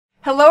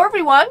Hello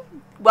everyone,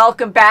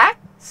 welcome back.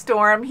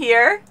 Storm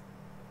here.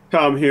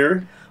 Tom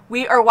here.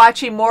 We are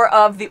watching more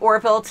of the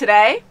Orville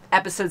today,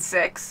 episode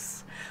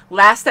 6.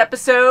 Last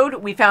episode,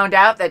 we found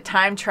out that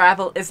time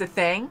travel is a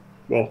thing.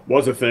 Well,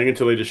 was a thing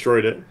until they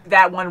destroyed it.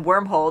 That one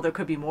wormhole, there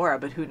could be more,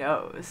 but who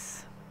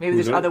knows? Maybe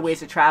there's other ways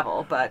to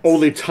travel, but...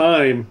 Only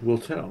time will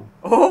tell.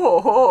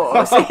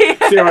 Oh, see?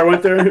 See how I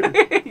went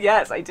there?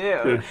 Yes, I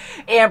do.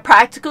 And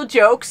practical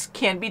jokes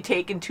can be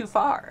taken too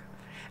far.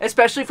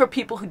 Especially for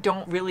people who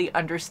don't really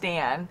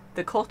understand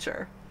the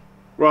culture.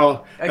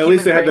 Well, at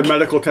least they had the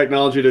medical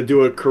technology to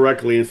do it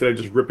correctly instead of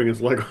just ripping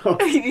his leg off.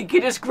 You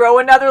can just grow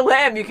another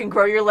limb. You can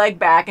grow your leg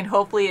back, and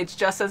hopefully it's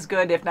just as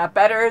good, if not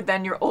better,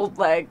 than your old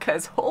leg,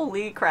 because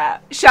holy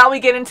crap. Shall we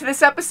get into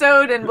this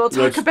episode, and we'll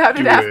talk about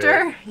it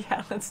after?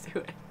 Yeah, let's do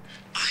it.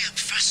 I am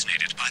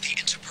fascinated by the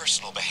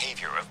interpersonal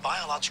behavior of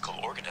biological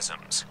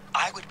organisms.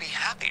 I would be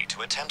happy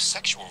to attempt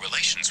sexual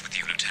relations with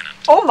you, Lieutenant.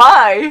 Oh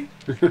my!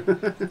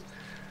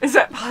 Is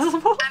that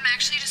possible? I'm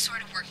actually just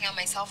sort of working on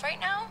myself right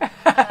now.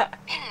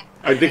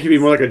 I think he'd be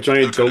more like a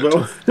giant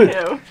dildo.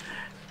 Ew.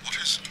 What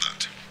is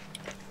that?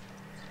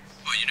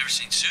 Oh, you never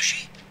seen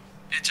sushi?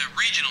 It's a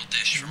regional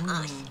dish from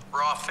Earth.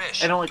 Raw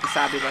fish. I don't like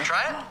wasabi though.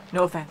 Try it?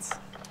 No offense.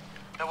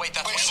 No, wait,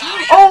 that's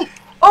wasabi. Oh!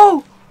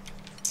 Oh!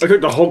 I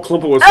took the whole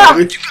clump of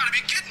wasabi. You gotta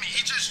be kidding me.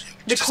 He just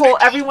Nicole,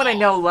 everyone I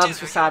know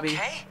loves wasabi.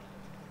 Okay?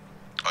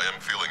 I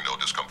am feeling no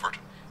discomfort.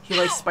 He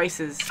likes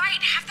spices. If I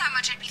ate half that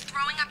much, I'd be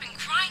throwing up and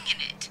crying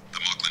in it. The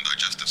Mugland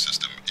digestive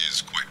system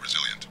is quite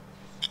resilient.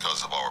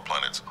 Because of our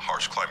planet's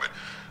harsh climate,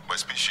 my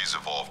species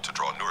evolved to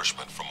draw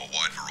nourishment from a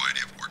wide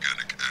variety of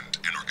organic and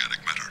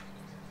inorganic matter.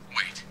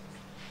 Wait.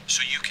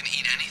 So you can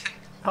eat anything?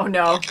 Oh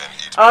no. I can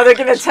eat Oh, they're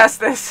gonna things. test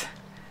this.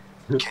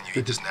 Can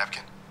you eat this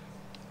napkin?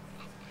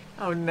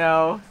 Oh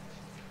no.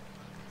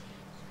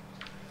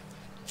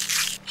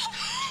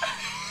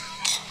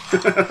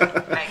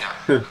 Hang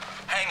on.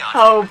 Hang on.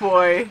 Oh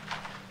boy.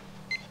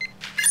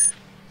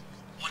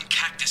 One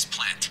cactus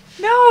plant.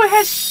 No,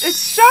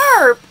 it's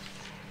sharp.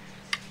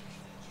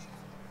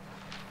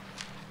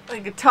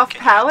 Like a tough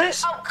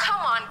palate. Oh,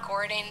 come on,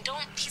 Gordon.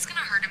 He's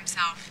gonna hurt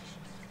himself.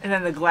 And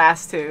then the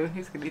glass too.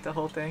 He's gonna eat the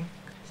whole thing.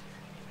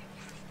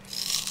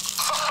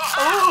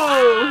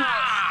 Oh.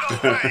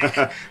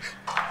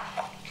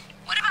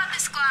 What about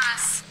this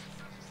glass?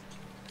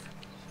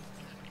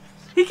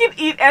 He can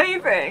eat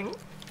anything.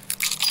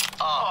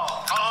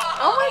 Oh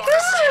my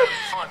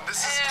Fun. This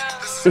is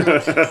gonna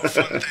be a fun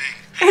thing. god.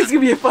 It's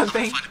gonna be a fun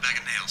thing. Find a bag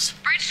of nails.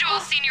 Bridge to all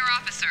senior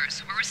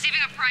officers. We're receiving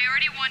a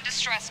priority 1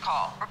 distress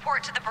call.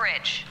 Report to the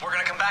bridge. We're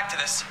gonna come back to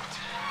this.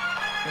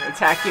 Gonna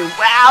attack you.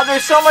 Wow, they're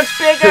so much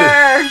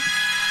bigger.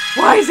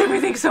 Why is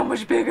everything so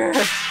much bigger?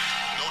 No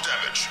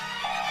damage.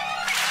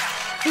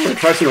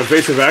 Try some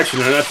evasive action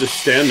and not just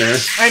stand there.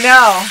 I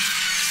know.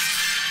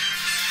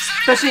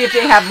 Especially if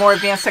they have more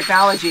advanced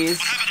technologies.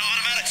 What happened to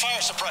automatic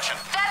fire suppression?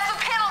 That's the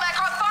panel that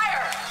caught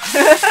fire!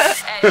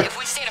 And if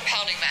we stay in a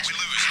pounding match, We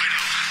lose. I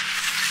know.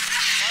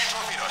 Fire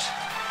torpedoes.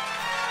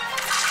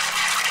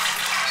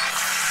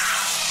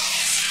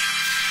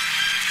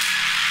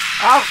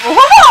 Oh,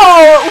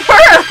 whoa!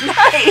 Work!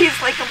 Nice!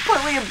 Like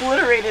completely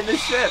obliterated the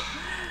ship.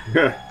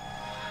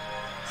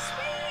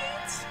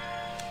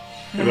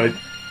 Sweet. Like,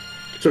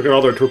 took out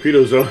all their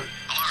torpedoes though.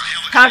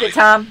 Count it,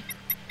 Tom.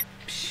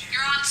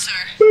 you're on, sir.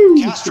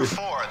 Castor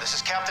 4, this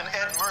is Captain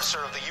Ed Mercer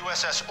of the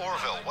USS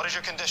Orville. What is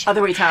your condition?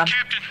 Other way, Tom.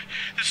 Captain,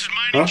 this is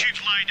Mining Huh?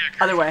 Chief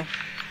Lydecker. Other way.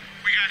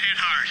 We got hit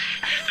hard.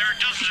 There are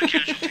dozens of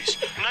casualties.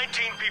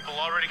 19 people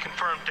already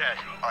confirmed dead.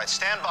 All right,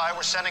 stand by.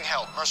 We're sending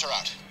help. Mercer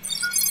out.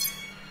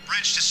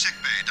 Bridge to sick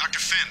bay. Dr.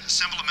 Finn,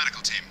 assemble a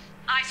medical team.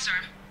 Aye, sir.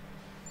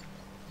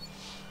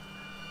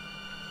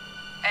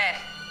 Ed.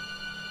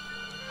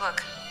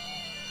 Look.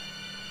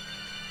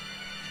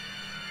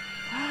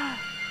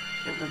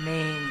 It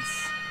remains.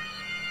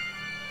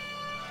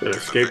 That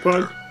escape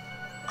pod?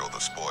 Go the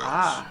spoils.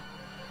 Ah.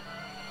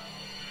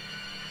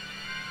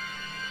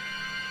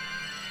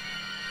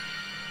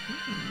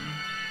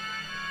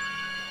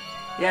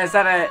 Yeah, is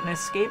that an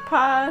escape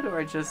pod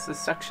or just a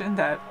suction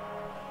that,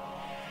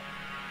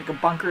 like a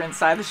bunker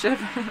inside the ship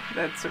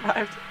that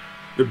survived?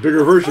 The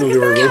bigger version of the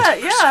Orville.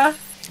 Yeah.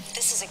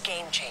 This is a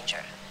game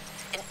changer.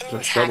 An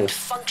a shuttle. intact,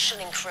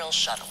 functioning Krill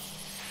shuttle.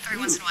 Every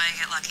once in a while I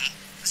get lucky.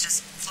 It was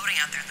just floating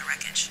out there in the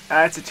wreckage.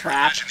 It's a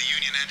trap. Imagine the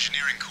Union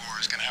Engineering Corps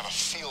is going to have a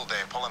field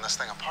day pulling this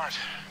thing apart.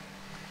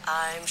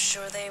 I'm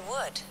sure they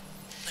would.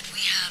 But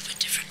we have a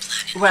different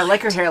planet. Ooh, I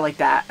like her hair like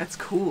that. That's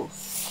cool.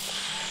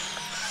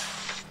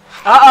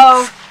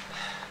 Uh-oh.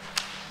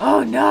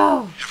 Oh,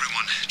 no.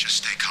 Everyone, just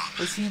stay calm.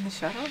 Was he in the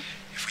shuttle?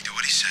 If we do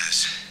what he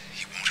says,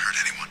 he won't hurt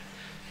anyone.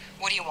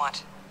 What do you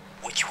want?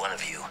 Which one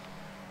of you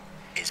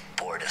is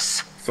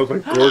Bortus? Sounds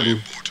like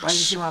Gordon. Why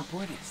does he want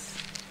Bortus?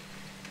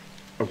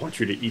 I want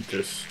you to eat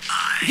this.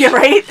 Yeah,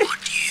 right? I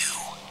want you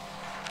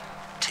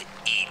to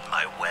eat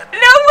my web. No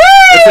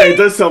way! Okay, it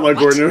does sound like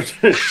Gordon.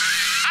 Oh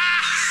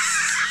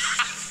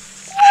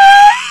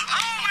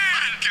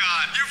my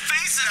god, your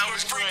faces were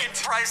freaking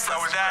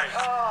priceless.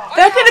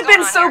 That could have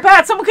been so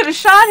bad. Someone could have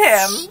shot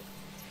him.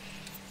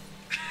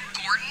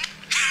 Gordon?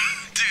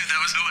 Dude, that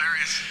was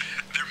hilarious.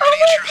 They're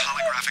miniature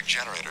holographic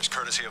generators,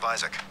 courtesy of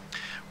Isaac.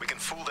 We can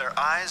fool their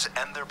eyes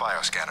and their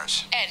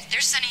bioscanners. Ed,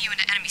 they're sending you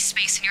into enemy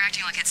space and you're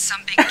acting like it's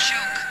some big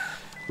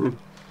joke.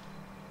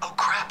 Oh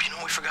crap, you know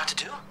what we forgot to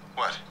do?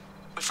 What?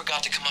 We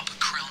forgot to come up with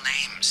Krill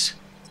names.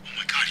 Oh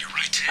my god, you're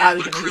right.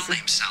 What do Krill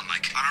names sound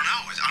like? I don't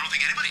know. I don't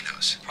think anybody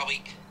knows.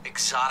 Probably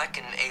exotic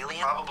and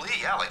alien? Probably,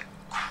 yeah, like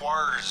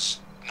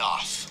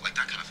Quarznoth, like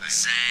that kind of thing.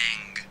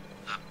 Zang,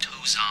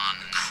 Tozan,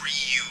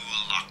 Kriul,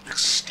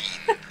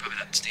 probably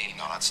not Steen.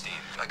 No, not Steen.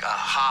 Like a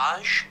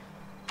Haj,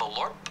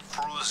 Valorp,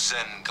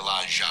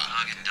 Fruzenglaja.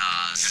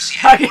 Haagen-Dazs.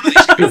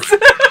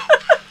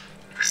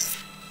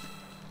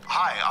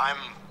 Hi,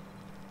 I'm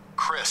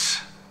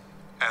Chris,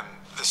 and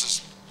this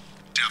is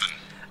Devin.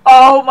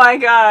 Oh my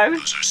god.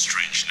 Those are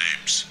strange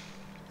names.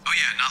 Oh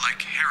yeah, not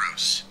like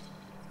Harrows.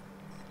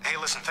 Hey,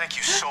 listen, thank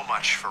you so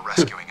much for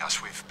rescuing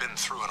us. We've been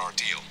through an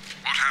ordeal.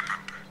 What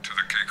happened to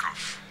the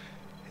Keikov?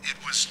 It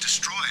was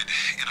destroyed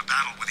in a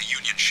battle with a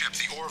Union ship,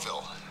 the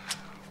Orville.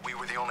 We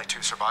were the only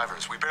two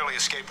survivors. We barely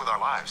escaped with our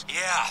lives.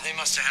 Yeah, they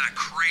must have had a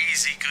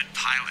crazy good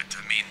pilot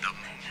to meet the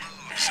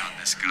moves on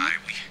this guy.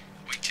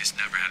 We just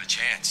never had a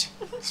chance.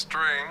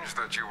 Strange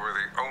that you were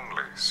the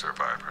only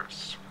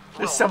survivors.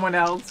 There's someone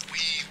else.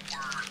 We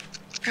were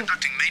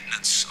conducting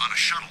maintenance on a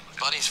shuttle.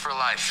 Buddies for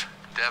life.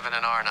 Devin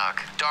and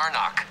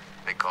Darnock,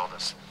 they called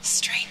us.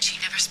 Strange, he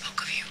never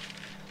spoke of you.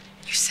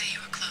 You say you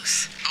were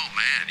close. Oh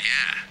man,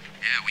 yeah.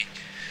 Yeah, we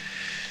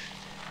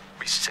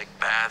used to take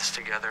baths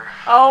together.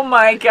 Oh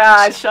my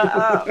god, shut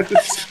up. I do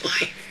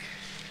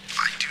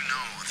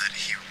know that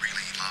he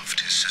really loved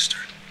his sister.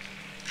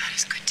 That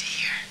is good to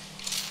hear.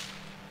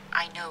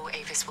 I know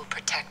Avis will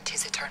protect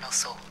his eternal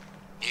soul.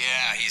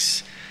 Yeah,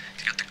 he's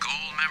got the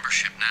gold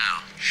membership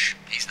now. Shh,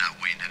 he's not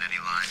waiting in any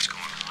lines,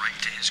 going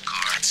right to his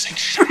car.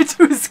 Straight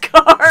to his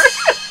car.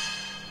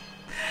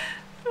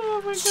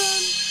 Oh my god.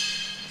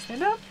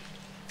 Stand up.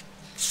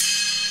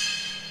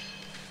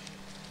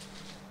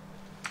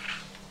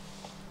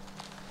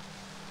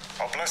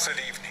 A blessed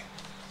evening.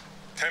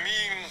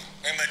 Tamim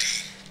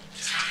Emadi.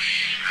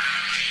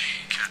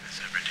 Katniss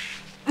Everdeen.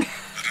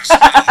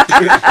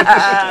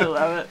 I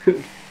love it.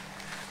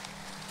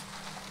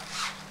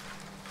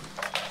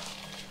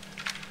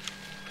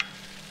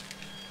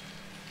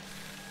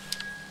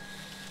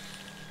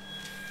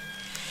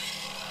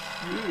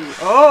 Ooh.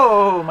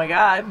 Oh my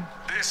god.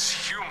 This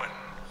human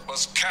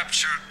was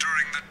captured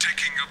during the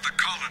taking of the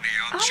colony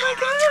on Oh Jara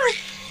my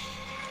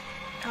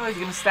 3. Oh, he's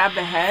gonna stab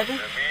the head. Tamim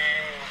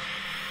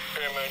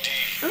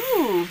Emadi.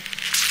 Ooh.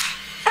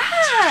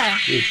 Ah!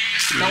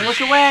 Don't look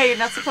away. You're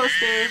not supposed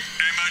to.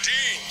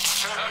 Emadi.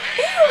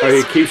 Oh,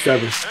 he keeps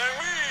stabbing.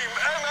 Tamim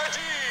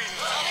Emadi.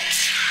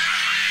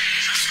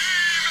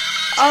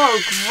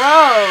 Oh,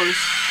 gross.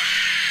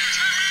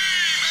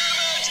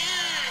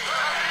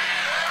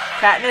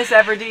 Katniss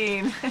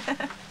Everdeen.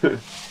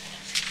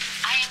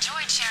 I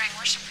enjoyed sharing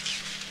worship with you.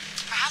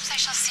 Perhaps I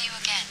shall see you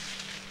again.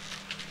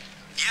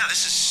 Yeah,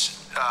 this is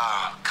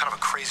kind of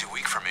a crazy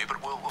week for me,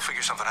 but we'll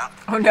figure something out.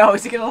 Oh no,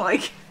 is he gonna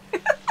like...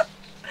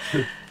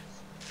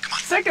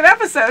 Second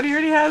episode, he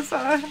already has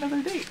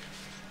another date.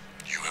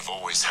 You have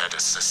always had a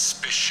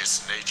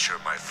suspicious nature,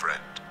 my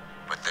friend.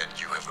 But then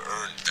you have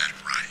earned that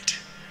right.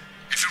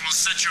 If it will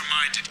set your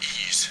mind at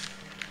ease.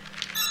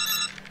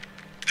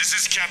 This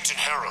is Captain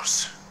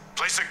Harrows.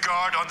 Place a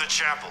guard on the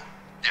chapel.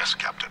 Yes,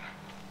 Captain.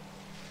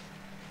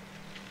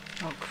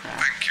 Oh crap.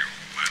 Thank you,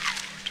 my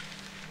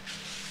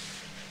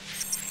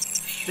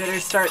lord. Better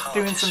start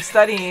doing some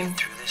studying.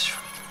 Through this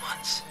for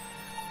months,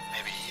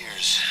 maybe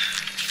years.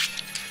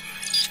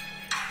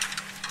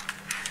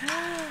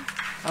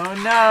 Oh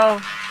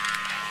no.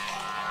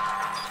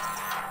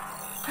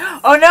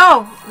 Oh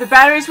no! The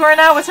battery's wearing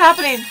out. What's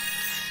happening?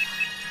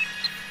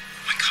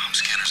 My comm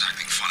scanner's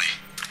acting funny.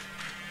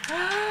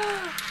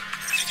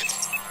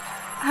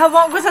 How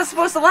long was that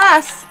supposed to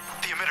last?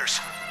 The emitters.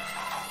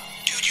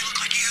 Dude, you look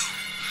like you.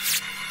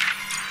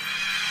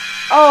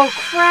 Oh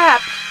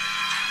crap.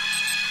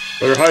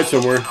 Better hide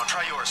somewhere. No,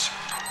 try yours.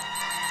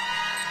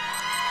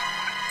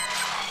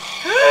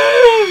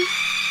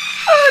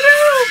 Oh no!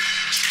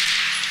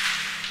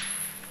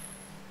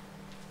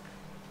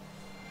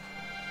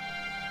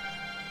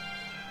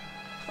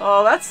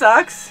 Oh, that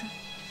sucks.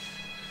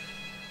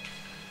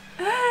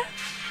 Go,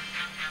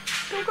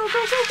 go,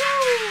 go, go, go!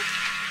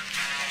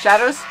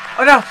 Shadows?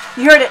 Oh no,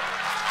 you heard it!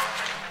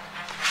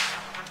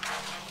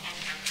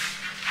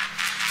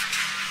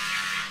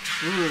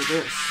 Ooh,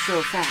 they're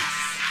so fast.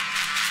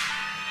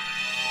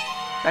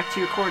 Back to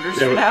your quarters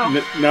for now.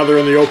 Now they're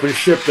in the open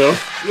ship, though.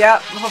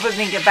 Yep, hopefully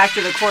they can get back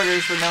to the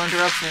quarters with no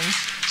interruptions.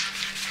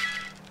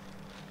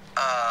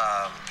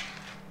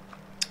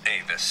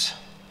 Avis.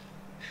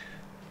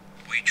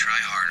 We try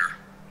harder.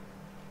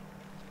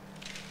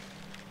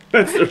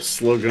 That's their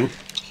slogan.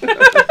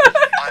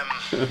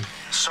 I'm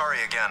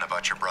sorry again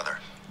about your brother.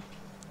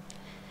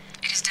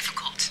 It is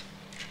difficult.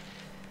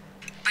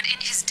 But in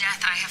his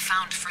death, I have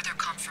found further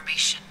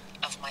confirmation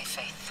of my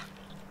faith.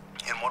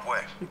 In what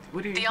way?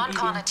 What are you The doing?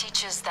 Ankana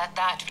teaches that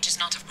that which is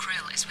not of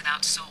Krill is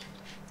without soul.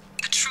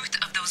 The truth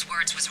of those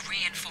words was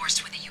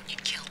reinforced when the Union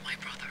killed my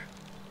brother.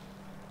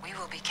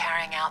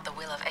 carrying out the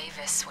will of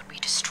Avis when we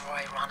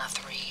destroy Rana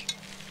 3?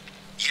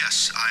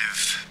 Yes,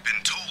 I've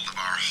been told of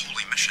our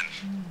holy mission.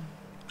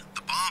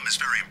 The bomb is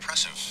very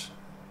impressive.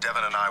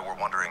 Devin and I were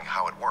wondering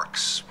how it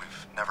works.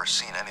 We've never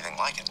seen anything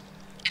like it.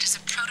 It is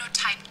a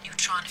prototype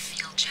neutron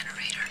field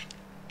generator.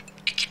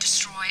 It can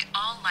destroy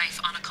all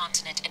life on a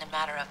continent in a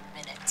matter of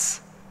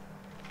minutes.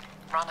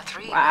 Rana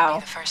 3 will be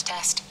the first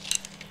test.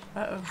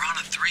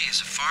 Rana 3 is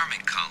a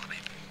farming colony.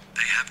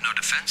 They have no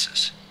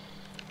defenses.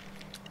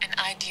 An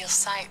ideal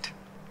site.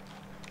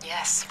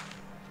 Yes.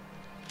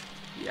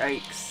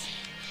 Yikes.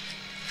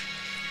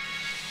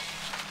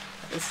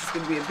 This is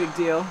going to be a big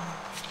deal.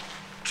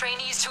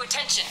 Trainees to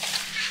attention.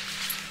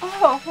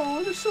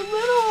 Oh, they're so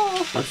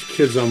little. That's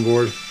kids on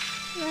board.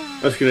 Yeah.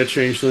 That's going to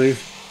change things.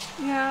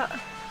 Yeah.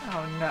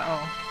 Oh, no.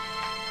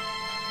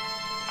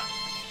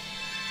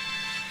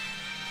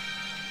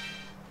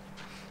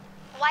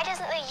 Why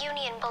doesn't the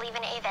Union believe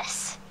in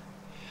Avis?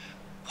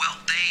 Well,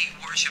 they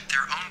worship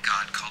their own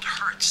god called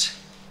Hertz.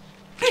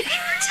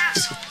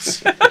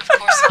 Assholes. Of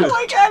course Oh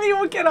my god, he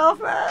won't get off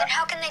that. Then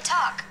how can they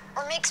talk?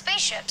 Or make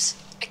spaceships?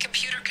 A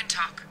computer can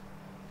talk.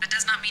 That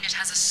does not mean it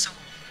has a soul.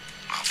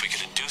 Well, if we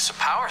could induce a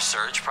power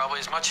surge, probably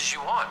as much as you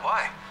want.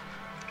 Why?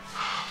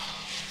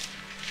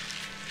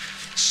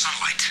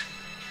 Sunlight.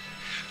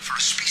 For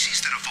a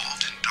species that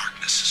evolved in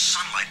darkness,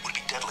 sunlight would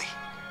be deadly.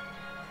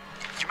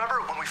 You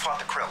remember when we fought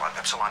the Krill on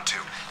Epsilon 2?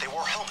 They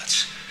wore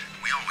helmets.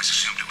 We always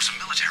assumed it was a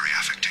military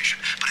affectation,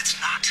 but it's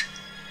not.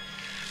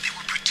 They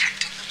were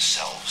protecting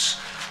themselves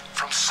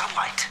from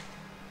sunlight.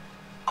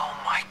 Oh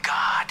my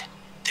god.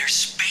 They're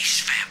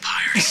space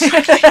vampires.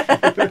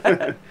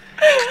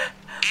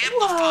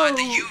 Amplify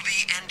the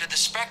UV end of the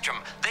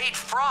spectrum. They'd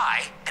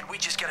fry, and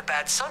we'd just get a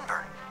bad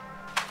sunburn.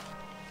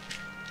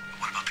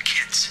 What about the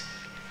kids?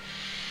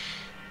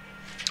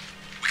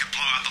 We could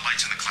blow out the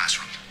lights in the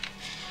classroom.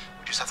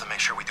 We just have to make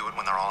sure we do it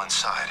when they're all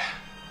inside.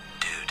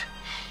 Dude,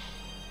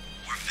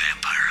 we're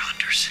vampire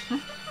hunters.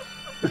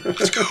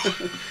 Let's go.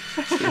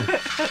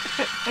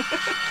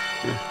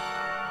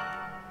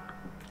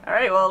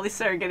 Alright, well, at least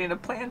they're getting a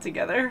plan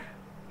together.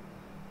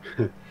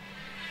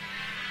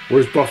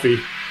 Where's Buffy?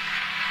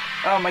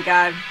 Oh my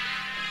god.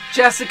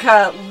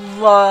 Jessica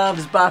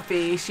loves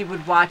Buffy. She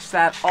would watch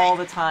that all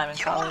the time in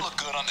You know what college. would look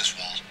good on this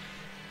wall?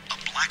 A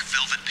black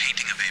velvet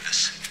painting of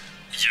Avis.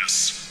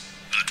 Yes,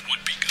 that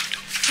would be good.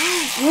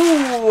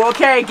 Ooh,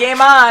 okay,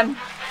 game on.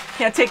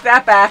 Can't take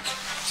that back.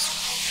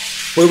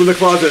 Put him in the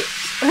closet.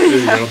 There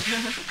you go.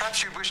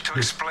 Perhaps you wish to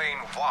explain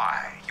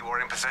why you are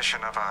in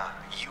possession of a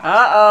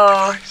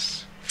Uh-oh. device.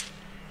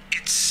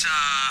 It's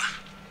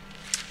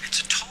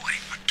a toy.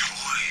 A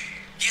toy?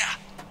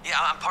 Yeah,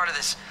 I'm part of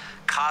this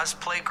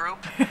cosplay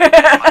group. Do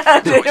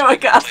you know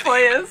what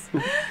cosplay is?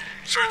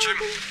 Search him.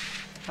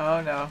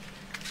 Oh no.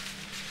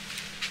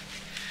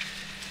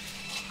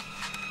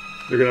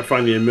 They're going to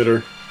find the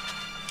emitter.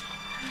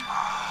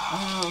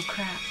 Oh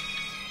crap.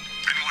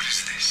 And what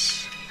is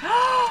this?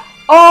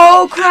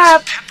 Oh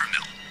crap!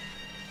 Peppermill.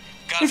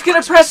 He's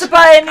gonna press the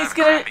button, he's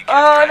gonna...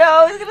 Oh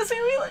no, he's gonna see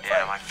what he looks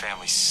Yeah, my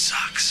family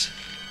sucks.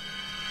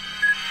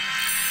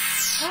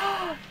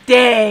 like.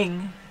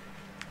 Dang.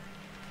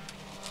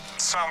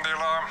 Sound the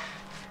alarm.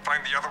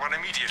 Find the other one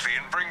immediately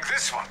and bring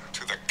this one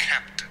to the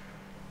captain.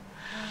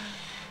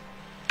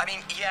 I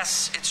mean,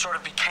 yes, it sort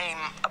of became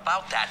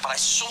about that, but I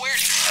swear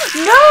to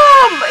you...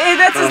 No! Hey,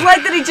 that's his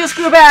leg that he just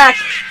grew back.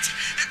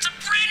 It's a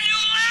brand new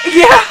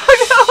leg! Yeah,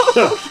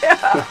 no!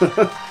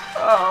 Yeah.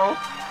 Oh.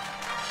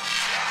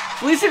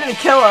 At least he didn't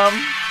kill him.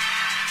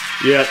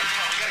 Yeah. We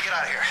gotta get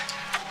out of here.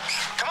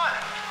 Come on.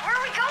 Where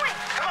are we going?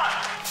 Come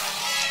on.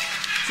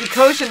 See,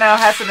 Kosha now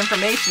has some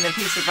information. If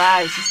he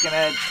survives, he's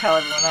gonna tell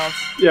everyone else.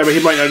 Yeah, but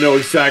he might not know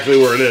exactly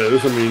where it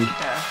is. I mean...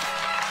 Yeah.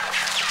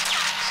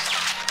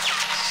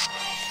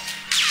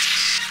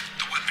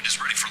 The weapon is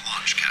ready for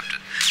launch,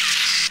 Captain.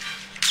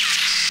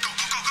 Go,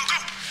 go, go, go,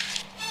 go!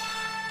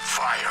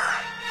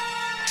 Fire.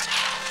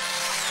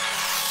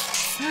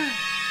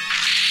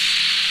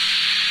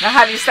 Now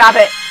how do you stop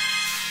it?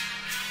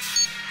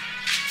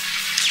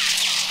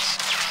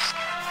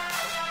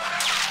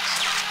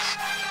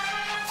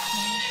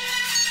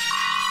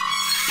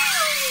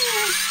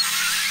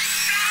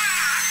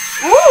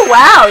 Ooh,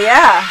 wow,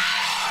 yeah.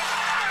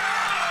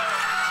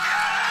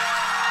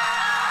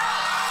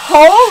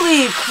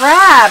 Holy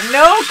crap,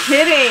 no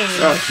kidding.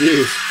 Oh,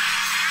 jeez.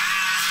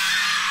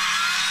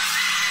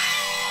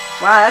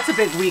 Wow, that's a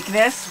big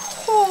weakness.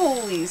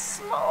 Holy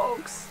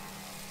smokes.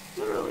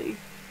 Literally.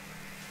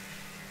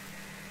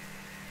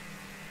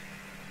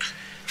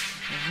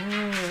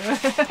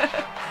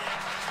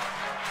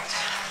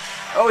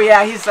 Oh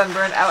yeah, he's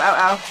sunburned. Ow, ow,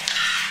 ow.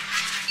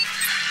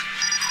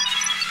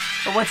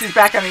 But once he's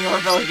back on the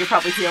Orville, he could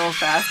probably heal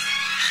fast.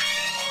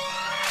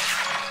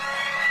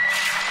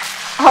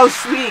 Oh,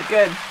 sweet,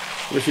 good.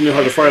 At least you know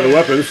how to fire the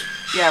weapons.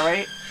 Yeah,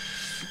 right?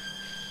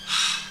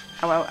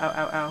 Ow, ow, ow,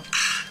 ow, ow.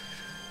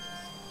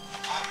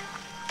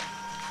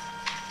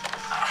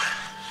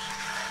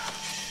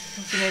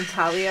 What's her name,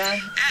 Talia? Ed,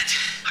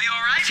 are you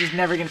alright? She's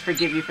never gonna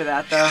forgive you for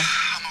that, though.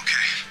 I'm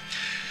okay.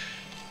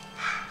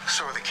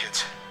 So are the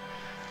kids.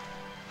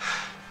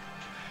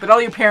 But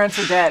all your parents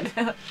are dead.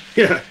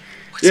 Yeah.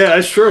 Yeah,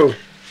 that's true.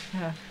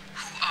 Yeah.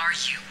 Who are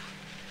you?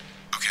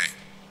 Okay,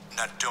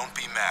 now don't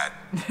be mad.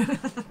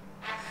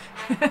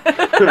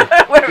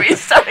 When we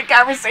start a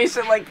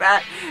conversation like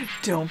that,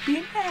 don't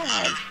be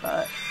mad.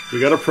 But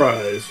we got a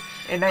prize.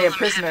 And now you have I'm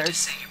happy to prisoners.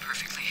 say you're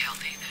perfectly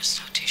healthy. There's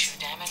no tissue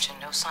damage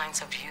and no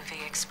signs of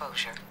UV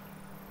exposure.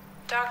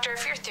 Doctor,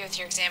 if you're through with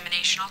your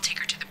examination, I'll take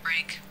her to the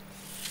break.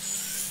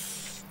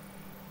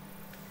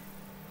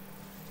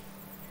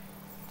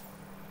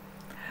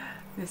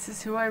 This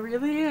is who I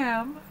really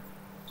am.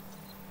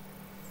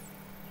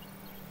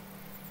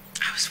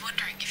 I was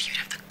wondering if you'd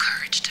have the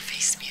courage to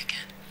face me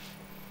again.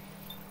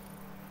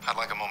 I'd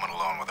like a moment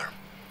alone with her.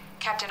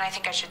 Captain, I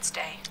think I should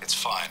stay. It's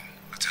fine,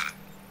 Lieutenant.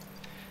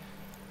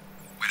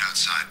 Wait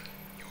outside.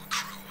 Your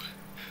crew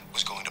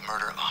was going to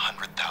murder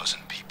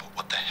 100,000 people.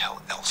 What the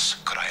hell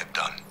else could I have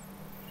done?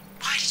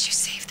 Why did you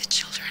save the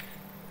children?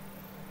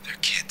 They're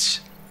kids.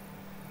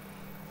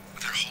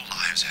 With their whole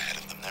lives ahead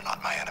of them. They're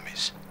not my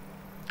enemies.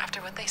 After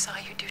what they saw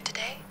you do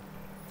today,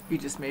 You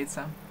just made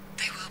some.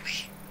 they will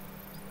be.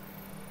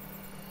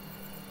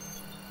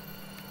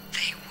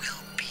 They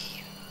will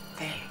be.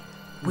 They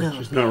will.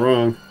 She's not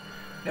wrong.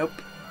 Nope.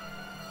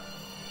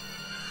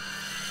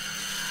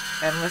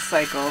 Endless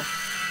cycle.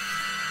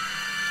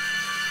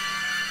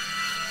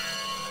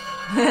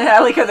 I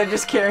like how they're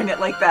just carrying it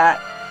like that.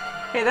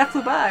 Hey, that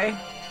flew by.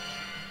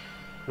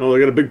 Oh, they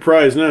got a big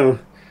prize now.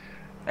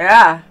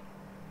 Yeah.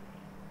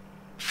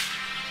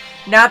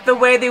 Not the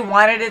way they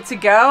wanted it to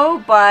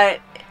go,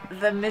 but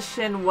the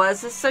mission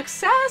was a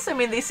success. I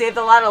mean, they saved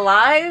a lot of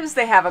lives.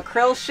 They have a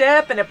Krill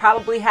ship, and it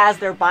probably has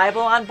their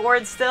Bible on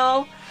board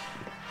still.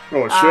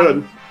 Oh, it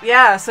should.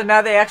 Yeah, so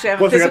now they actually have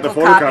Plus, a they got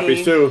physical the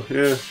copy. photocopies too.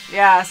 Yeah.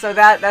 Yeah, so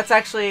that's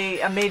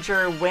actually a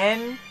major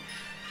win.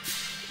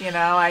 You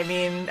know, I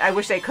mean, I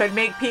wish they could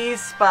make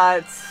peace,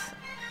 but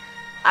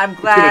I'm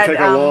glad. It's gonna take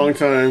a long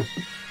time.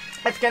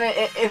 It's gonna,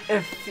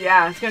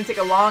 it's gonna take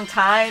a long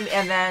time.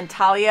 And then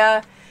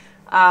Talia,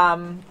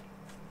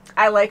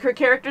 I like her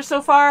character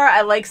so far.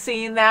 I like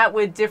seeing that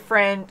with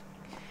different,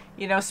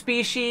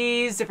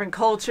 species, different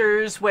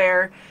cultures,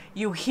 where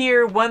you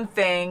hear one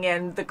thing,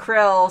 and the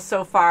Krill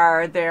so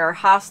far, they're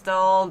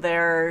hostile,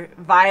 they're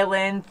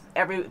violent,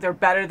 they're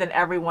better than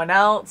everyone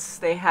else,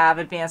 they have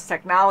advanced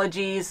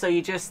technology, so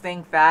you just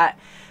think that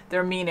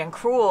they're mean and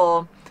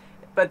cruel.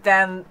 But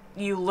then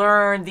you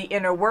learn the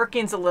inner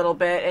workings a little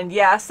bit, and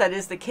yes, that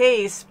is the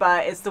case,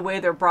 but it's the way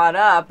they're brought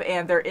up,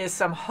 and there is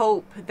some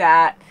hope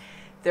that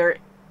there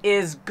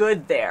is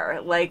good there.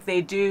 Like, they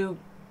do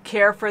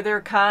care for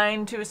their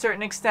kind to a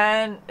certain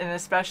extent, and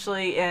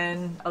especially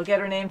in, I'll get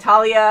her name,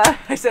 Talia.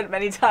 I said it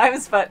many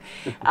times, but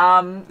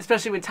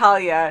especially with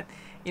Talia,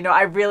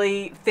 I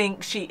really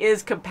think she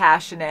is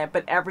compassionate,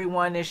 but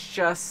everyone is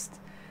just,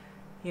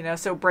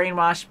 so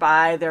brainwashed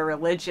by their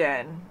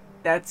religion.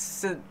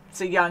 It's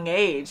a young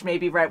age,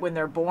 maybe right when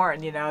they're born,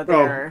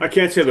 they're I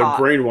can't say taught.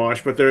 they're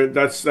brainwashed, but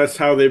that's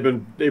how they've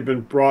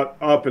been brought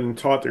up and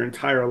taught their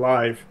entire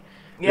life.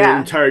 Yeah. Their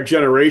entire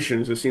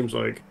generations, it seems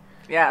like.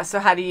 Yeah, so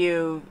how do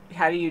you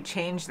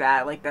change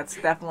that? Like,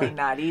 that's definitely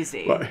not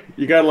easy. But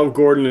you gotta love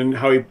Gordon and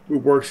how he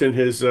works in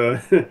his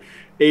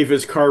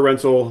Ava's car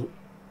rental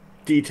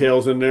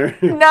details in there.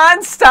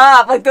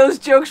 Non-stop. Like, those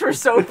jokes were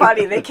so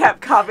funny. They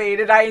kept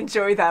coming, and I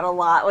enjoy that a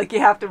lot. Like, you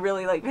have to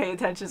really, pay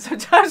attention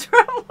sometimes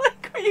where I'm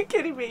like, are you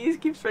kidding me? He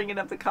keeps bringing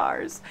up the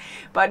cars.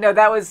 But no,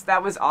 that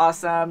was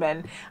awesome.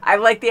 And I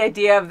like the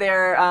idea of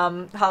their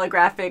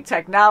holographic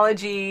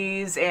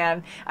technologies.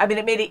 And, I mean,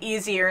 it made it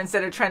easier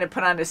instead of trying to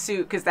put on a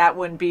suit, because that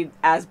wouldn't be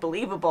as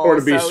believable. Or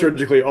to be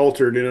surgically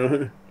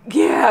altered,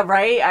 Yeah,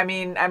 right? I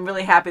mean, I'm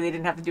really happy they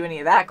didn't have to do any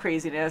of that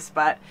craziness,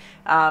 but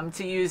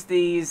to use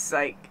these,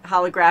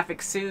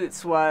 holographic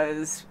suits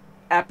was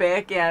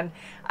epic, and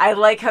I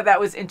like how that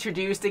was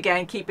introduced,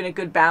 again, keeping a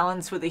good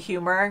balance with the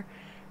humor,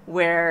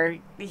 where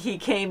he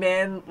came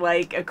in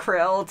like a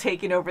Krill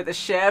taking over the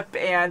ship,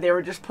 and they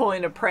were just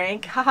pulling a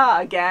prank,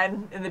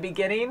 again, in the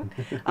beginning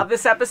of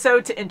this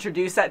episode to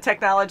introduce that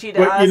technology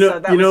to us, so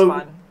that was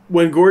fun.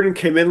 When Gordon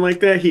came in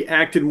like that, he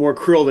acted more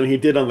Krill than he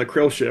did on the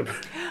Krill ship.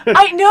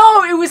 I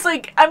know, it was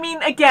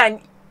again,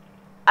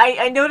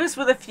 I noticed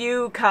with a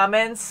few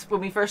comments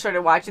when we first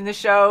started watching the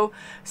show,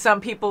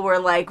 some people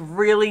were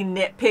really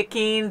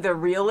nitpicking the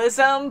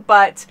realism,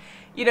 but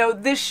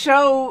this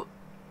show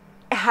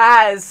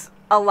has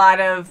a lot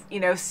of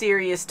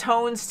serious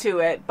tones to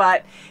it,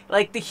 but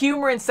the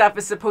humor and stuff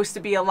is supposed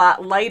to be a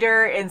lot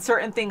lighter, and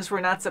certain things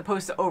we're not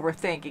supposed to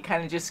overthink. You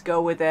kind of just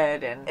go with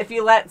it, and if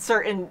you let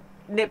certain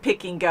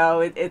nitpicking go,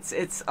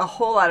 it's a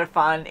whole lot of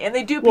fun, and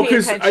they do pay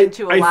attention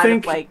to a lot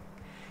of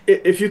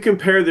if you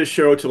compare this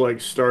show to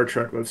Star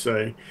Trek, let's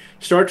say,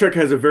 Star Trek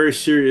has a very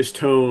serious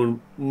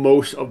tone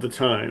most of the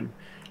time.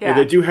 Yeah. And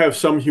they do have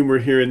some humor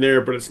here and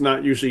there, but it's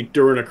not usually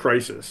during a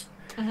crisis.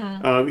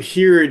 Mm-hmm.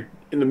 Here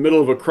in the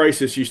middle of a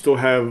crisis, you still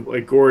have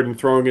Gordon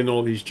throwing in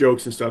all these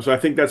jokes and stuff. So I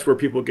think that's where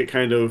people get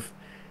kind of,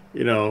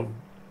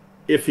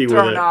 iffy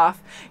thrown with it. Off.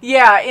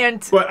 Yeah,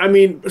 but I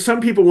mean, some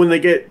people when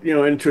they get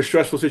into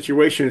stressful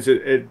situations,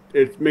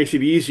 it makes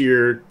it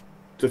easier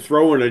to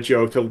throw in a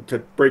joke to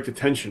break the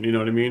tension. You know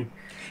what I mean?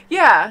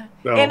 Yeah.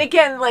 So. And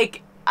again,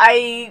 like,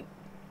 I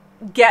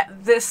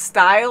get this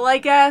style, I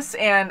guess,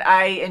 and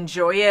I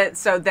enjoy it.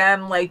 So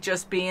them, like,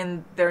 just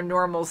being their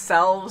normal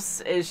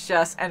selves is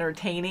just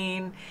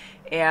entertaining.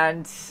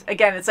 And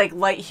again, it's like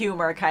light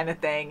humor kind of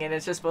thing, and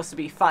it's just supposed to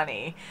be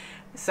funny.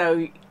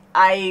 So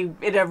in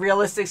a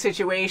realistic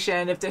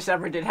situation, if this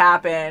ever did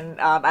happen,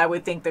 I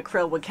would think the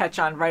Krill would catch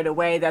on right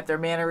away that their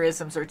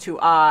mannerisms are too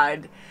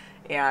odd,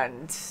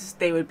 and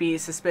they would be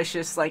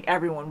suspicious, like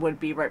everyone would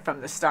be right from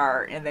the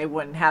start, and they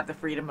wouldn't have the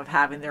freedom of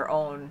having their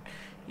own,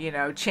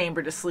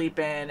 chamber to sleep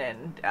in,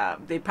 and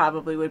they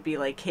probably would be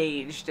like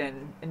caged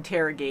and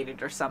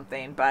interrogated or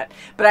something. But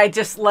I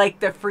just like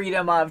the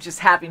freedom of just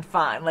having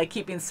fun, like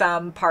keeping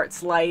some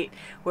parts light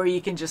where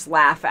you can just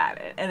laugh at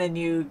it, and then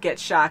you get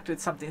shocked with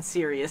something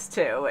serious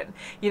too. And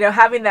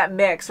having that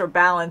mix or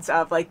balance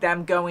of like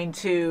them going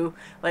to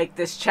like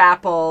this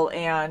chapel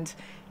and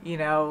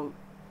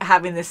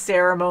having this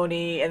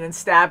ceremony and then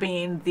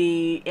stabbing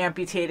the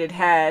amputated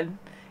head,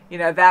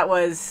 that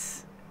was.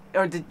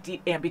 Or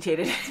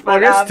amputated. Well, I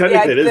guess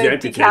technically it is the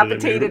amputated.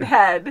 Decapitated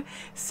head.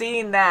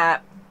 Seeing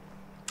that,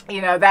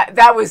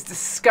 that was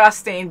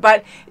disgusting.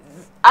 But,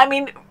 I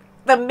mean,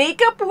 the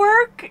makeup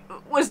work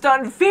was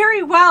done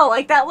very well.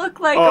 Like, that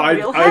looked like a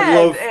real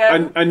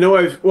head. I know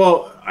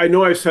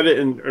I've said it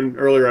in an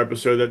earlier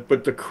episode,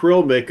 but the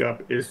Krill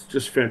makeup is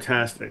just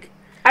fantastic.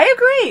 I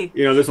agree.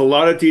 There's a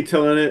lot of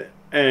detail in it,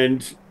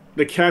 and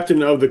the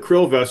captain of the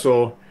Krill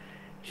vessel...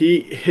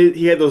 He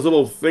had those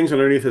little things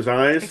underneath his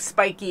eyes. Like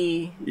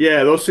spiky.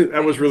 Yeah, those things,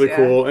 that was really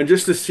cool. And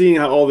just to seeing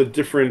how all the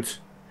different,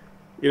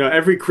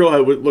 every Krill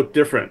head would look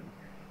different.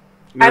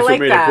 And that's I like what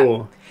made that. it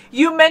cool.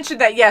 You mentioned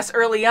that, yes,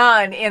 early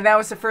on, and that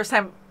was the first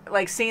time,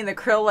 like, seeing the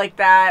Krill like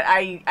that.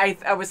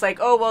 I was like,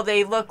 oh, well,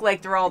 they look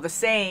like they're all the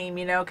same,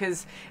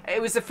 because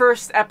it was the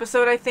first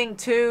episode, I think,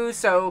 too.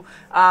 So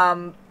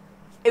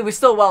it was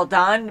still well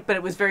done, but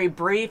it was very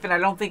brief, and I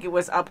don't think it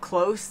was up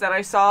close that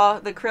I saw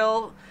the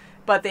Krill.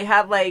 But they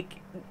had, like,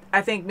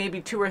 I think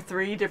maybe 2 or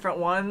 3 different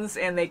ones,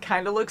 and they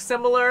kind of look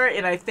similar.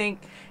 And I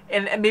think,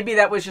 and maybe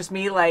that was just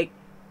me, like,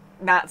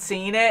 not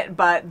seeing it.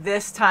 But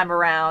this time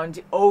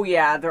around, oh,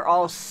 yeah, they're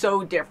all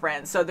so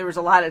different. So there was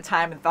a lot of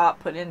time and thought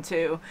put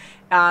into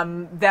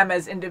them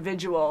as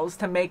individuals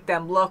to make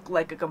them look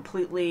like a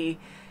completely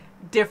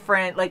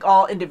different, like,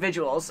 all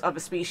individuals of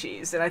a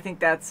species. And I think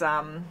that's...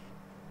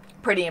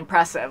 pretty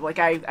impressive. Like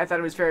I thought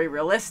it was very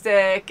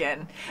realistic,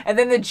 and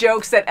then the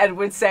jokes that Ed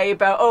would say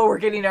about, oh, we're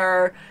getting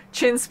our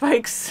chin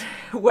spikes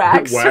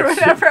waxed or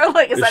whatever.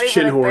 Like, is that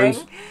even a horns.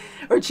 thing?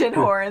 Or chin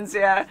horns,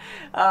 yeah.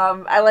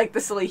 I like the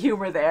silly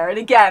humor there. And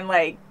again,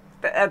 like,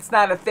 that's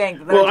not a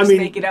thing. They're just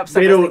making up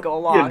stuff as they go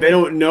along. Yeah, they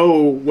don't know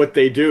what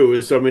they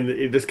do, so I mean,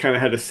 it just kind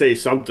of had to say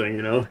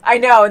something, I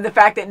know, and the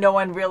fact that no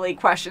one really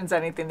questions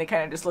anything, they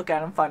kind of just look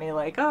at them funny,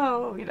 like,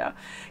 oh,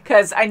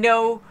 because I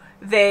know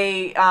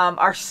they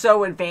are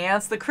so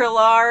advanced, the Krill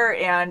are,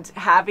 and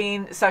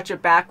having such a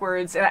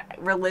backwards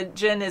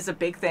religion is a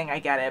big thing. I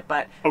get it,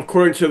 but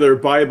according to their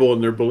Bible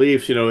and their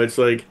beliefs, it's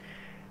like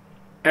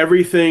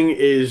everything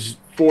is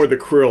for the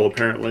Krill,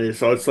 apparently.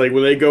 So it's like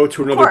when they go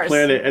to another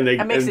planet and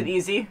that makes it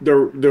easy.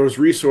 Those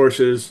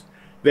resources,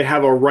 they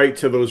have a right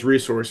to those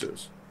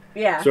resources.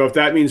 Yeah. So if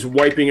that means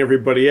wiping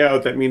everybody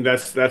out, that means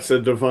that's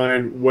a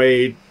divine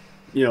way.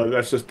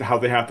 That's just how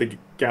they have to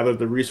gather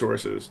the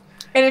resources.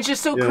 And it's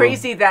just so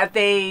crazy that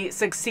they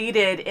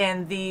succeeded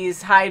in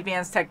these high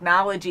advanced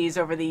technologies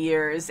over the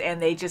years,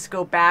 and they just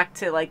go back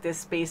to like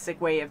this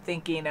basic way of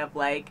thinking of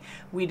like,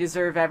 we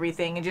deserve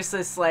everything, and just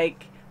this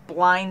like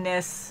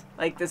blindness,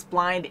 like this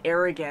blind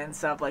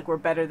arrogance of like, we're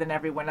better than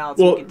everyone else.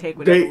 Well, we can take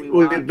whatever we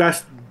want.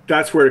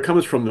 That's where it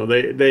comes from, though.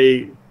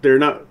 They're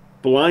not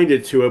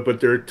blinded to it, but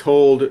they're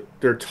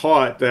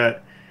taught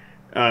that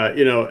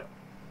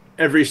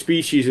every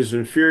species is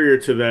inferior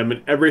to them,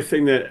 and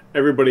everything that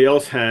everybody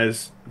else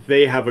has,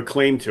 they have a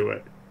claim to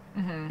it,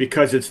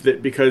 because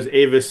because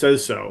Ava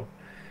says so.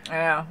 I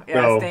know.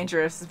 Yeah, it's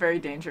dangerous. It's very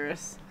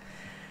dangerous.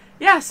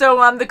 Yeah, so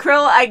the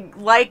Krill, I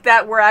like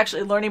that we're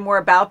actually learning more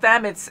about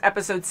them. It's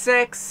episode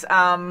 6,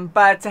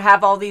 but to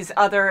have all these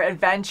other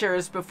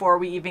adventures before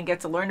we even get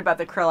to learn about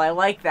the Krill, I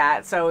like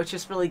that. So it's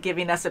just really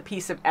giving us a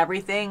piece of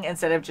everything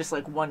instead of just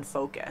like one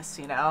focus,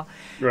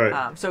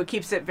 Right. So it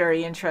keeps it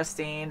very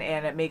interesting,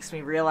 and it makes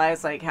me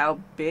realize like how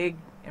big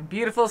and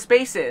beautiful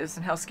space is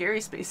and how scary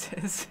space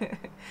is.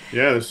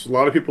 Yeah, there's a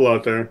lot of people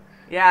out there.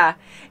 Yeah,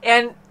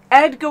 and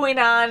Ed going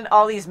on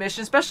all these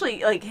missions,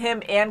 especially like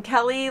him and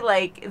Kelly,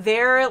 like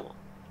they're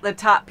the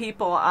top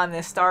people on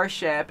this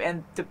starship,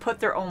 and to put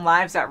their own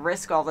lives at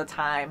risk all the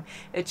time,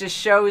 it just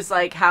shows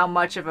like how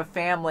much of a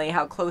family,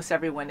 how close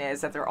everyone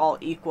is, that they're all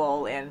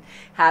equal, and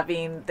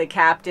having the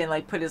captain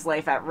like put his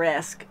life at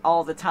risk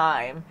all the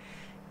time,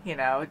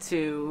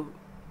 to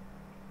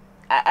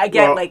I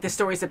get like the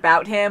stories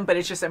about him, but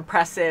it's just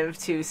impressive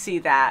to see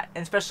that,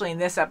 and especially in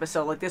this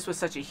episode, like this was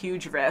such a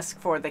huge risk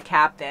for the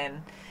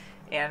captain.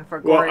 And for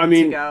Gordon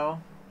to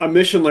go. A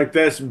mission like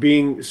this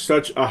being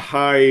such a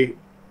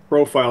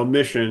high-profile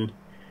mission,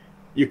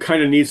 you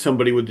kind of need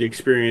somebody with the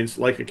experience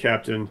like a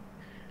captain.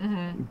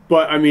 Mm-hmm.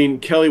 But I mean,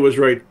 Kelly was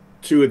right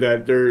too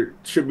that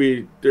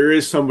there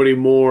is somebody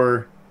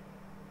more,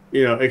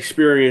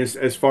 experienced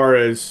as far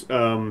as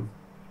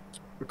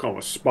we call him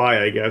a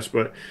spy, I guess,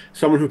 but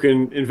someone who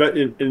can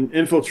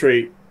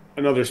infiltrate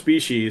another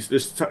species.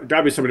 There's got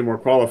to be somebody more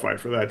qualified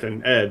for that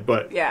than Ed.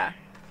 But yeah,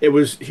 he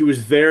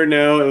was there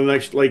now, and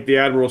like the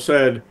Admiral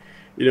said,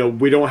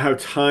 we don't have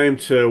time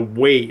to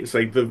wait. It's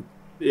like the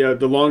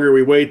longer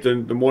we wait, the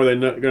more they're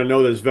going to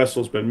know this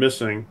vessel's been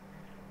missing.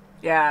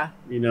 Yeah.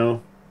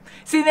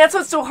 See, that's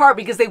what's so hard,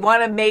 because they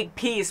want to make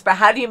peace, but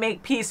how do you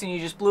make peace when you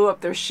just blew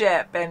up their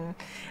ship? And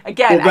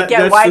again, I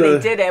get why they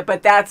did it,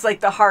 but that's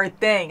like the hard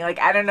thing. Like,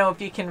 I don't know if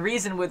you can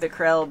reason with the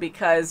Krill,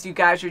 because you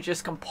guys are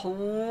just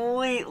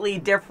completely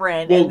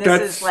different, well, and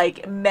this is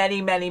like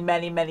many, many,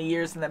 many, many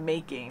years in the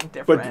making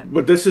different.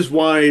 But this is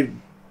why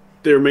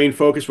their main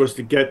focus was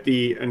to get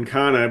the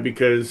Ancana,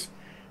 because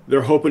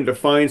they're hoping to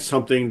find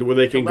something where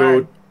they can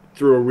go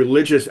through a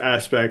religious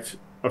aspect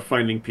of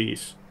finding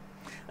peace.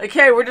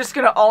 Okay, we're just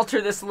going to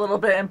alter this a little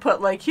bit and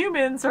put, like,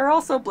 humans are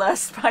also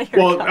blessed by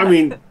your God. I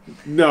mean,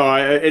 no,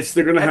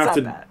 they're going to have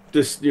to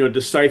just,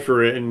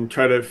 decipher it and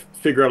try to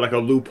figure out, like, a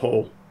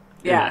loophole.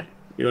 Yeah.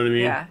 You know what I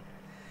mean? Yeah.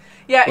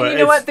 Yeah, and you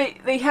know what?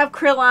 They have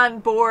Krill on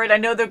board. I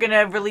know they're going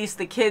to release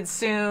the kids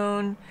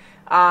soon,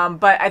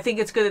 but I think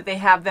it's good that they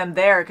have them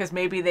there, because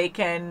maybe they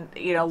can,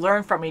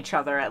 learn from each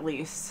other at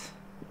least.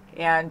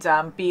 And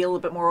be a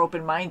little bit more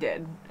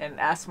open-minded and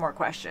ask more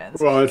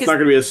questions. Well, it's not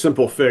going to be a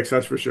simple fix,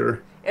 that's for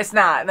sure. It's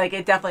not. Like,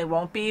 it definitely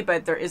won't be,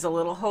 but there is a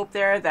little hope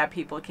there that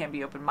people can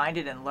be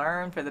open-minded and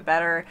learn for the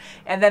better.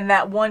 And then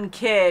that one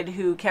kid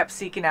who kept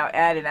seeking out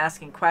Ed and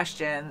asking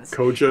questions.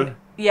 Koja?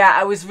 Yeah,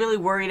 I was really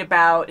worried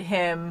about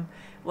him,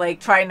 like,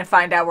 trying to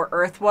find out where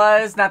Earth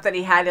was. Not that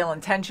he had ill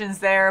intentions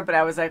there, but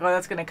I was like, oh,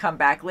 that's going to come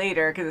back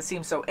later, because it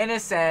seems so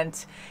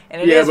innocent.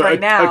 And it is right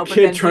now, but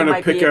then he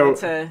might be able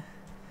to...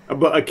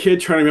 But a kid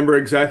trying to remember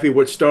exactly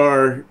what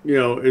star,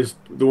 is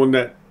the one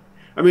that...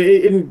 I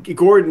mean, in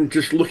Gordon,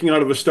 just looking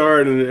out of a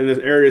star in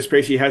an area of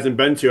space he hasn't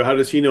been to, how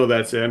does he know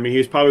that's it? I mean,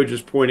 he's probably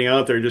just pointing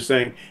out there, just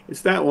saying,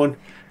 it's that one.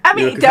 I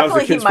mean,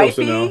 definitely he might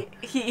be.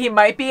 He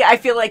might be. I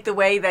feel like the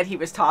way that he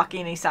was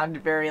talking, he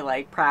sounded very,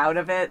 like, proud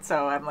of it.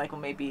 So I'm like,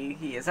 well, maybe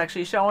he is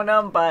actually showing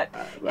them, but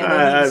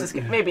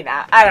maybe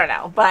not. I don't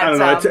know. But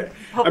I don't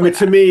know. I mean,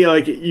 to me,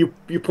 like, you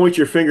point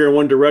your finger in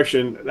one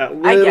direction, that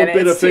little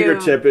bit of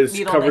fingertip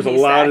covers a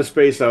lot of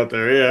space out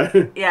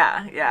there.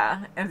 Yeah.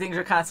 Yeah. And things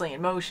are constantly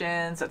in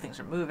motion, so things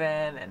are moving,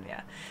 and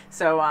yeah.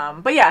 So,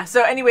 but yeah.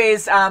 So,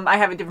 anyways, I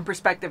have a different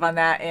perspective on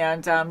that,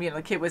 and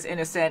the kid was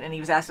innocent, and he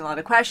was asking a lot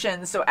of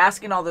questions. So,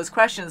 asking all those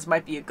questions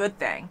might be a good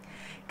thing,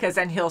 because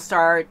then he'll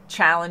start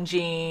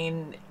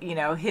challenging,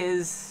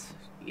 his,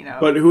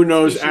 But who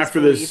knows after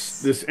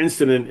this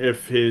incident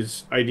if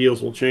his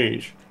ideals will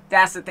change?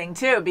 That's the thing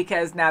too,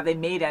 because now they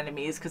made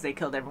enemies because they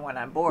killed everyone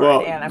on board,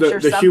 well, and I'm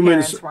sure some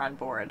parents were on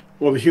board.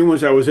 Well, the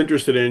humans I was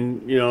interested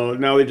in,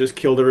 now they just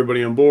killed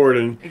everybody on board,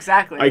 and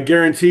exactly. I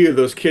guarantee you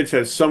those kids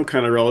had some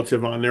kind of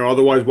relative on there.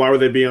 Otherwise, why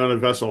would they be on a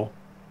vessel?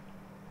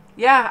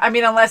 Yeah, I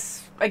mean,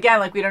 unless, again,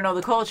 like, we don't know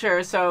the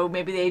culture, so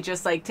maybe they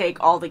just, like,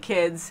 take all the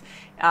kids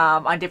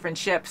on different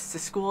ships to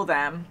school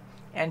them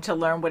and to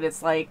learn what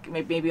it's like.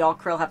 Maybe all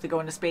Krill have to go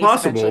into space and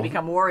eventually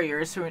become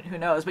warriors. Who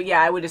knows? But,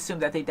 yeah, I would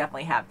assume that they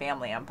definitely have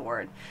family on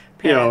board,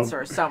 parents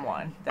or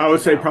someone. I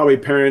would say probably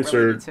parents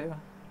or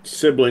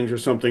siblings or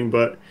something,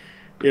 but,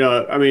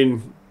 I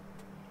mean,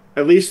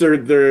 at least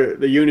the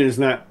Union's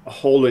not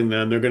holding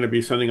them. They're going to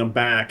be sending them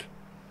back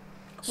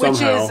somehow.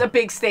 Which is a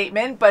big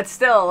statement, but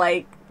still,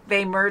 like,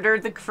 they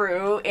murdered the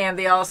crew, and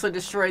they also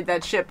destroyed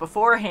that ship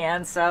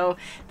beforehand, so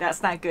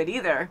that's not good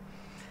either.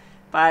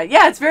 But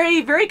yeah, it's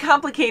very, very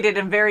complicated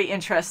and very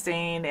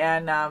interesting,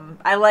 and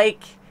I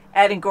like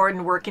Ed and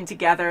Gordon working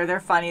together. They're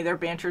funny. Their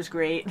banter's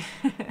great.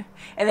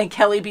 And then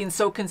Kelly being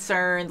so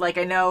concerned. Like,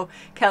 I know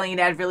Kelly and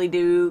Ed really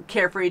do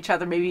care for each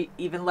other, maybe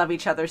even love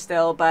each other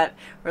still, but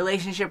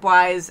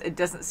relationship-wise, it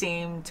doesn't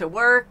seem to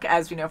work,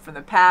 as we know from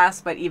the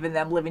past. But even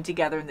them living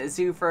together in the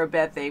zoo for a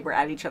bit, they were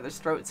at each other's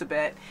throats a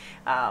bit.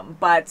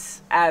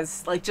 But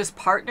as, like, just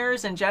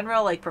partners in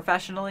general, like,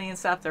 professionally and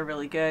stuff, they're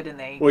really good. And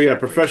they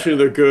professionally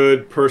they're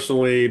good.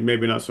 Personally,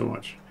 maybe not so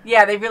much.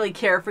 Yeah, they really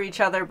care for each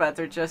other, but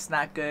they're just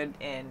not good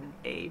in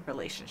a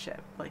relationship,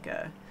 like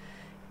a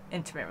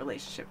intimate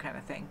relationship kind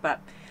of thing.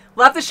 But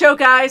love the show,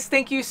 guys.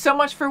 Thank you so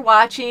much for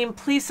watching.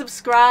 Please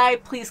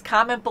subscribe. Please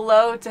comment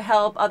below to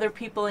help other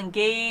people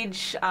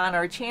engage on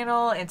our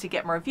channel and to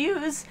get more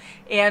views.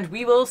 And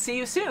we will see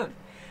you soon.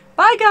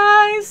 Bye,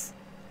 guys.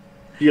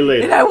 See you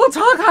later. And I will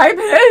talk high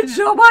pitched.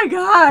 Oh my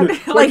God!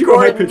 Why'd you go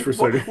high pitched for a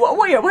second?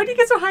 Wait, why did you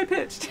get so high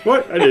pitched?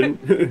 What? I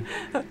didn't.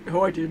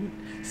 Oh, I didn't.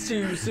 See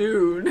you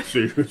soon.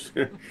 See you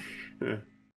soon.